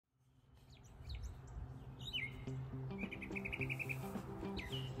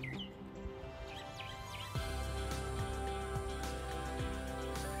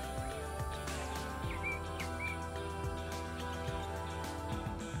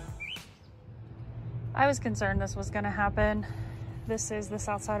I was concerned this was gonna happen. This is the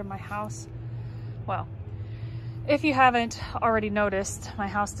south side of my house. Well, if you haven't already noticed, my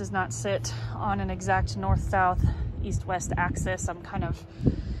house does not sit on an exact north-south, east-west axis. I'm kind of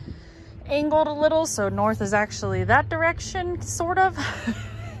angled a little, so north is actually that direction, sort of.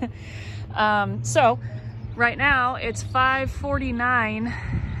 So right now it's 5:49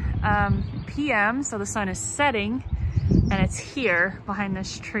 p.m. so the sun is setting and it's here behind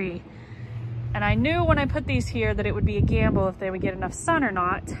this tree. And I knew when I put these here that it would be a gamble if they would get enough sun or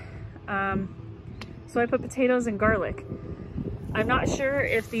not. So I put potatoes and garlic. I'm not sure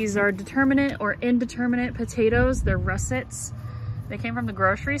if these are determinate or indeterminate potatoes. They're russets. They came from the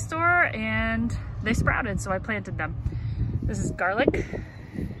grocery store and they sprouted, so I planted them. This is garlic.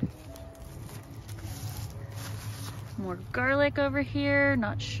 More garlic over here.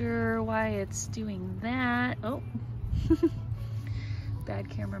 Not sure why it's doing that. Oh, bad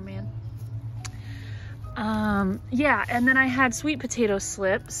cameraman. Yeah, and then I had sweet potato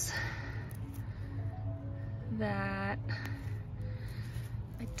slips that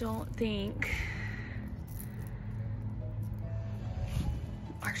I don't think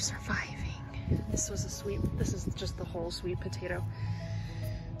are surviving. This is just the whole sweet potato.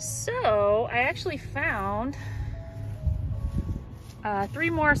 So I actually found 3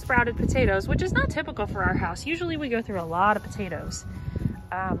 more sprouted potatoes, which is not typical for our house. Usually we go through a lot of potatoes.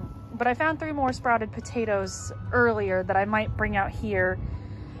 But I found 3 more sprouted potatoes earlier that I might bring out here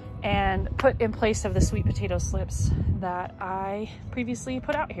and put in place of the sweet potato slips that I previously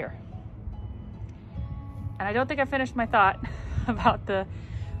put out here. And I don't think I finished my thought about the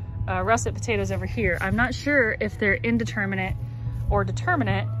russet potatoes over here. I'm not sure if they're indeterminate or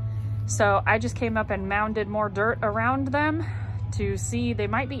determinate, so I just came up and mounded more dirt around them to see. They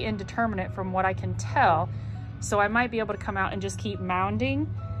might be indeterminate from what I can tell, so I might be able to come out and just keep mounding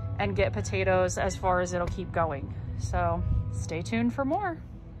and get potatoes as far as it'll keep going. So stay tuned for more.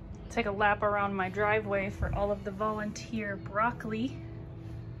 Take a lap around my driveway for all of the volunteer broccoli.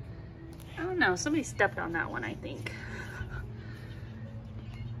 I don't know, somebody stepped on that one, I think.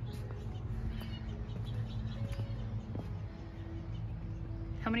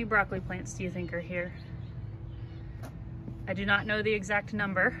 How many broccoli plants do you think are here? I do not know the exact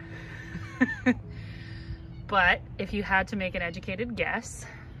number, but if you had to make an educated guess,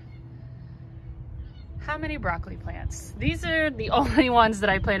 how many broccoli plants? These are the only ones that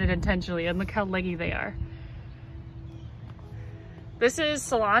I planted intentionally, and look how leggy they are. This is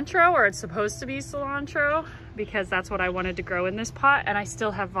cilantro, or it's supposed to be cilantro, because that's what I wanted to grow in this pot, and I still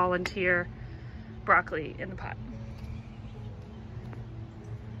have volunteer broccoli in the pot.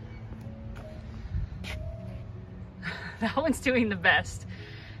 That one's doing the best.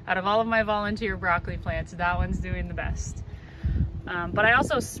 Out of all of my volunteer broccoli plants, that one's doing the best. But I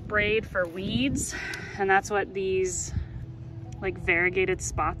also sprayed for weeds, and that's what these like variegated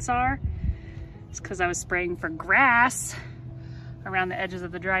spots are. It's because I was spraying for grass around the edges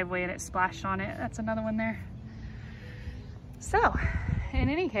of the driveway and it splashed on it. That's another one there. So, in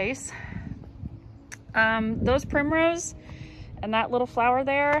any case, those primrose and that little flower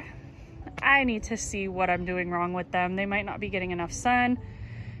there, I need to see what I'm doing wrong with them. They might not be getting enough sun.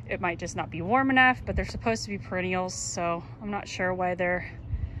 It might just not be warm enough, but they're supposed to be perennials, so I'm not sure why they're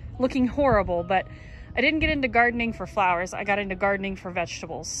looking horrible. But I didn't get into gardening for flowers. I got into gardening for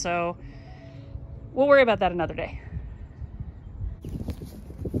vegetables, so we'll worry about that another day.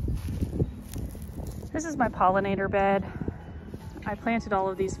 This is my pollinator bed. I planted all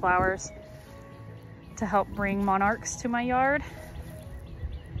of these flowers to help bring monarchs to my yard.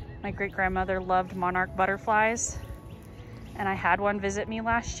 My great-grandmother loved monarch butterflies, and I had one visit me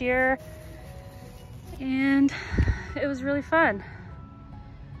last year, and it was really fun.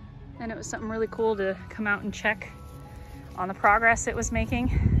 And it was something really cool to come out and check on the progress it was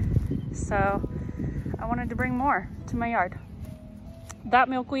making. So I wanted to bring more to my yard. That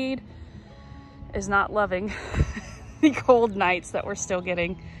milkweed is not loving the cold nights that we're still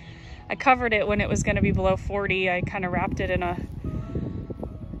getting. I covered it when it was gonna be below 40. I kind of wrapped it in a,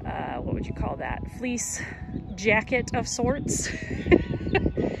 what would you call that? Fleece jacket of sorts.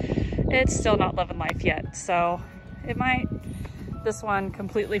 It's still not loving life yet, so it might. This one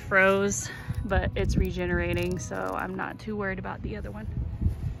completely froze, but it's regenerating, so I'm not too worried about the other one.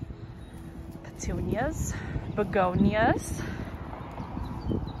 Petunias, begonias.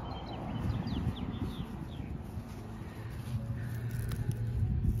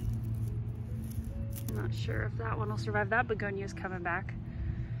 I'm not sure if that one will survive. That begonia's coming back.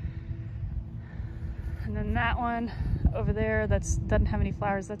 And then that one over there that doesn't have any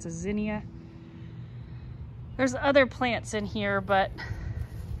flowers, that's a zinnia. There's other plants in here, but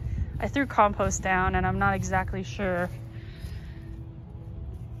I threw compost down and I'm not exactly sure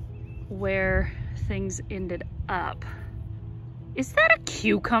where things ended up. Is that a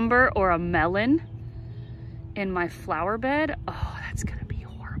cucumber or a melon in my flower bed? Oh, that's gonna be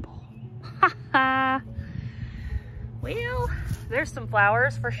horrible. Haha. Well, there's some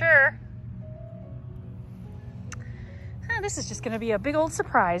flowers for sure. This is just gonna be a big old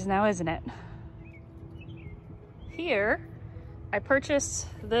surprise now, isn't it? Here, I purchased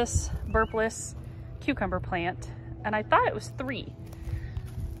this burpless cucumber plant, and I thought it was 3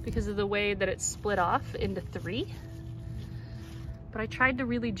 because of the way that it's split off into 3. But I tried to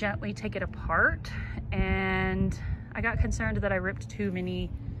really gently take it apart, and I got concerned that I ripped too many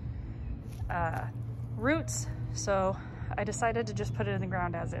roots, so I decided to just put it in the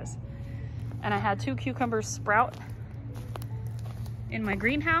ground as is. And I had 2 cucumbers sprout in my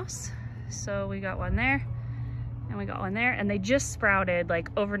greenhouse, so we got one there and we got one there, and they just sprouted like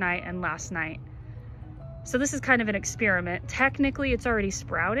overnight and last night. So this is kind of an experiment. Technically it's already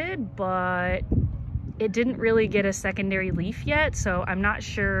sprouted, but it didn't really get a secondary leaf yet, so I'm not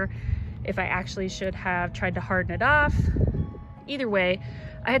sure if I actually should have tried to harden it off. Either way,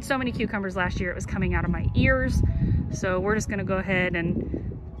 I had so many cucumbers last year it was coming out of my ears, so we're just gonna go ahead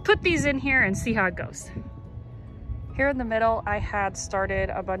and put these in here and see how it goes. Here in the middle, I had started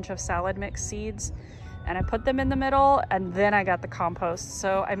a bunch of salad mix seeds, and I put them in the middle, and then I got the compost.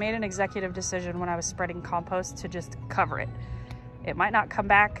 So I made an executive decision when I was spreading compost to just cover it. It might not come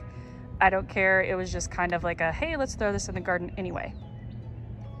back, I don't care. It was just kind of like a, hey, let's throw this in the garden anyway.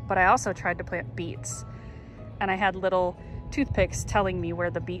 But I also tried to plant beets, and I had little toothpicks telling me where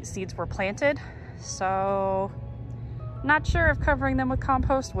the beet seeds were planted. So not sure if covering them with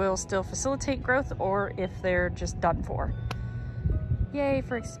compost will still facilitate growth or if they're just done for. Yay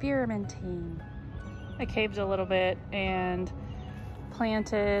for experimenting. I caved a little bit and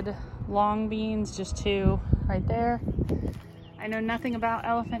planted long beans, just 2 right there. I know nothing about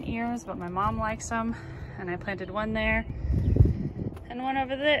elephant ears, but my mom likes them, and I planted one there and one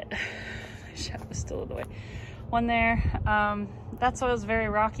over there. My shot was still in the way. One there. That soil is very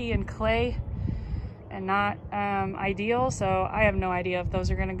rocky and clay and not ideal, so I have no idea if those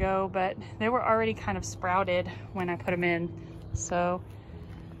are gonna go, but they were already kind of sprouted when I put them in. So,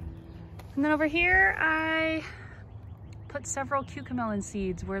 and then over here I put several cucamelon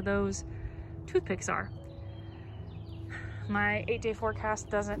seeds where those toothpicks are. My 8-day forecast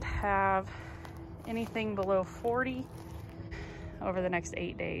doesn't have anything below 40 over the next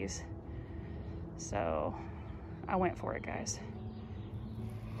 8 days, so I went for it, guys.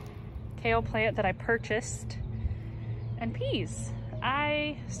 Kale plant that I purchased, and peas.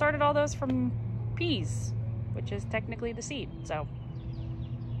 I started all those from peas, which is technically the seed, so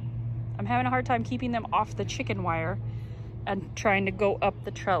I'm having a hard time keeping them off the chicken wire and trying to go up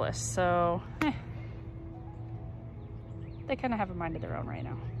the trellis, so they kind of have a mind of their own right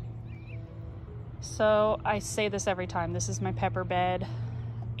now. So I say this every time, this is my pepper bed,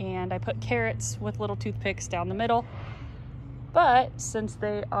 and I put carrots with little toothpicks down the middle. But since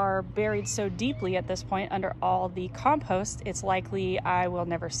they are buried so deeply at this point under all the compost, it's likely I will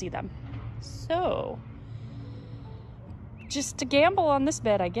never see them. So, just to gamble on this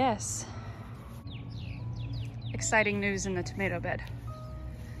bed, I guess. Exciting news in the tomato bed.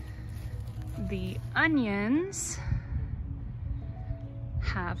 The onions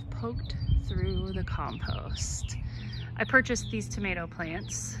have poked through the compost. I purchased these tomato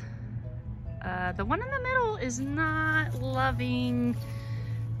plants. The one in the middle is not loving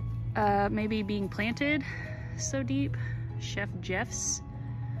maybe being planted so deep. Chef Jeff's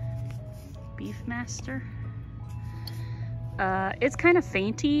Beefmaster. It's kind of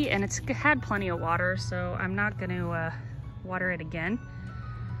fainty and it's had plenty of water, so I'm not gonna water it again.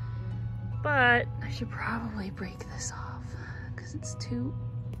 But I should probably break this off because it's too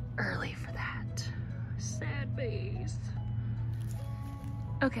early for that. Sad face.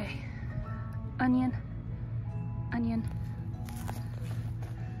 Okay. Onion, onion.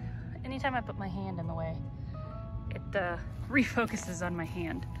 Anytime I put my hand in the way, it refocuses on my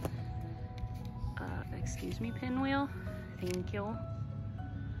hand. Excuse me, pinwheel. Thank you.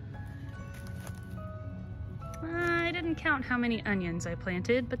 I didn't count how many onions I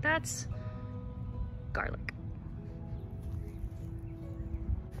planted, but that's garlic.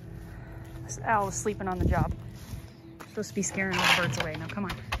 This owl is sleeping on the job. I'm supposed to be scaring all the birds away. Now come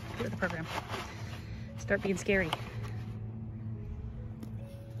on, get with the program. Start being scary.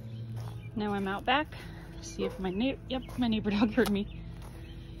 Now I'm out back. See if my neighbor dog heard me.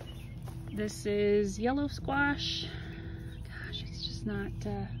 This is yellow squash. Gosh, it's just not,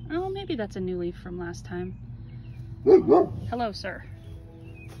 oh, maybe that's a new leaf from last time. Hello, sir.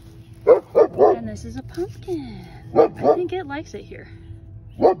 And this is a pumpkin. I think it likes it here.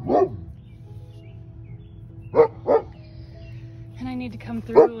 And I need to come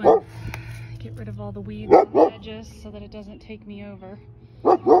through and get rid of all the weeds on the edges so that it doesn't take me over.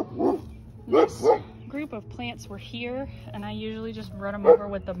 This group of plants were here, and I usually just run them over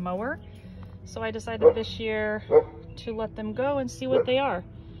with the mower. So I decided this year to let them go and see what they are.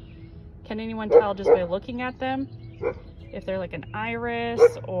 Can anyone tell just by looking at them if they're like an iris,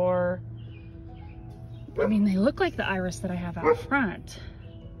 or, I mean, they look like the iris that I have out front,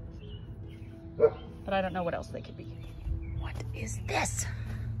 but I don't know what else they could be. What is this?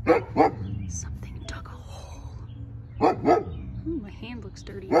 Something dug a hole. Ooh, my hand looks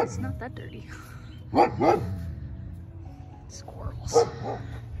dirty. It's not that dirty. Squirrels.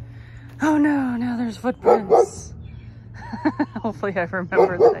 Oh no, now there's footprints. Hopefully I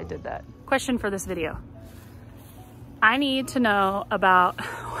remember that I did that. Question for this video. I need to know about,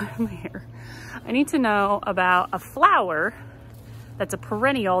 why am I here? I need to know about a flower that's a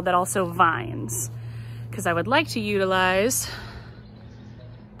perennial that also vines, because I would like to utilize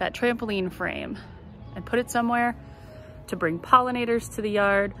that trampoline frame and put it somewhere to bring pollinators to the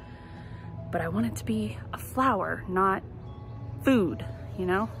yard, but I want it to be a flower, not food, you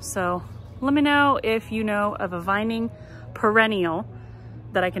know? So let me know if you know of a vining perennial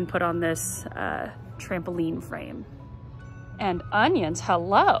that I can put on this trampoline frame. And onions,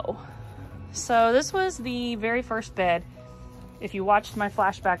 hello. So this was the very first bed. If you watched my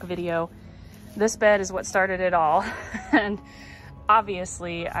flashback video, this bed is what started it all. And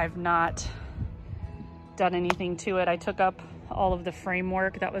obviously I've not done anything to it. I took up all of the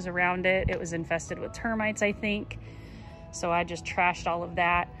framework that was around it. It was infested with termites, I think. So I just trashed all of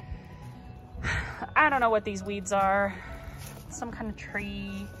that. I don't know what these weeds are. Some kind of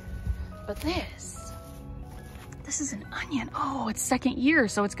tree. But this is an onion. Oh, it's second year,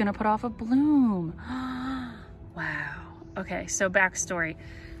 so it's gonna put off a bloom. Wow. Okay, so backstory.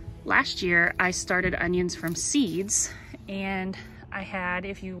 Last year, I started onions from seeds, and I had,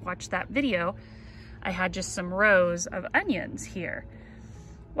 if you watched that video, I had just some rows of onions here.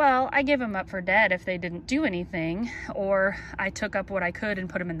 Well, I gave them up for dead if they didn't do anything, or I took up what I could and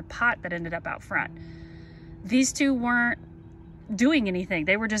put them in the pot that ended up out front. These two weren't doing anything.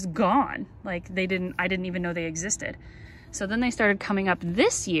 They were just gone. Like I didn't even know they existed. So then they started coming up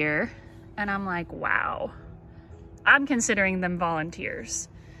this year, and I'm like, wow, I'm considering them volunteers.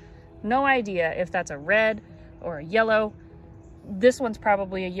 No idea if that's a red or a yellow. This one's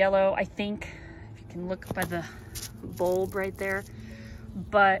probably a yellow, I think, if you can look by the bulb right there.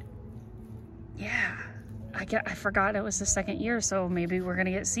 But yeah, I forgot it was the second year, so maybe we're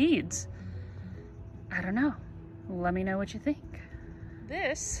gonna get seeds. I don't know. Let me know what you think.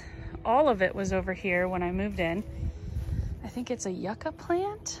 This, all of it was over here when I moved in. I think it's a yucca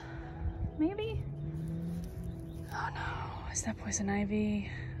plant, maybe? Oh no, is that poison ivy?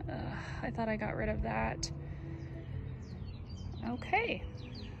 I thought I got rid of that. Okay,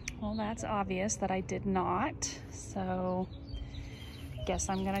 well that's obvious that I did not, so guess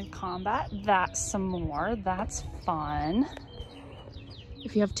I'm gonna combat that some more. That's fun.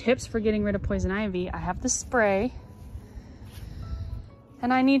 If you have tips for getting rid of poison ivy, I have the spray.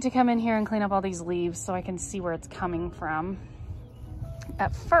 And I need to come in here and clean up all these leaves so I can see where it's coming from.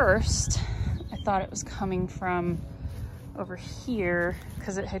 At first, I thought it was coming from over here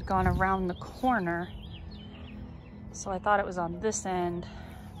because it had gone around the corner. So I thought it was on this end,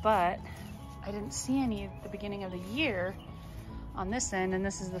 but I didn't see any at the beginning of the year on this end, and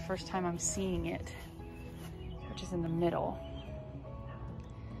this is the first time I'm seeing it, which is in the middle.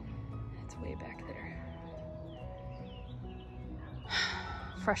 It's way back there.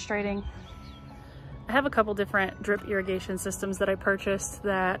 Frustrating. I have a couple different drip irrigation systems that I purchased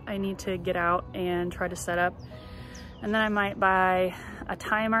that I need to get out and try to set up. And then I might buy a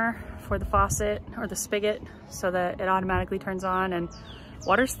timer for the faucet or the spigot so that it automatically turns on and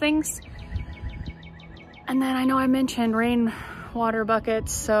waters things. And then I know I mentioned rainwater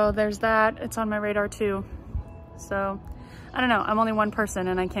buckets, so there's that. It's on my radar too. So I don't know, I'm only one person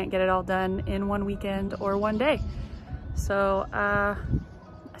and I can't get it all done in one weekend or one day. So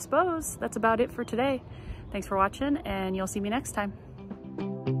I suppose that's about it for today. Thanks for watching, and you'll see me next time.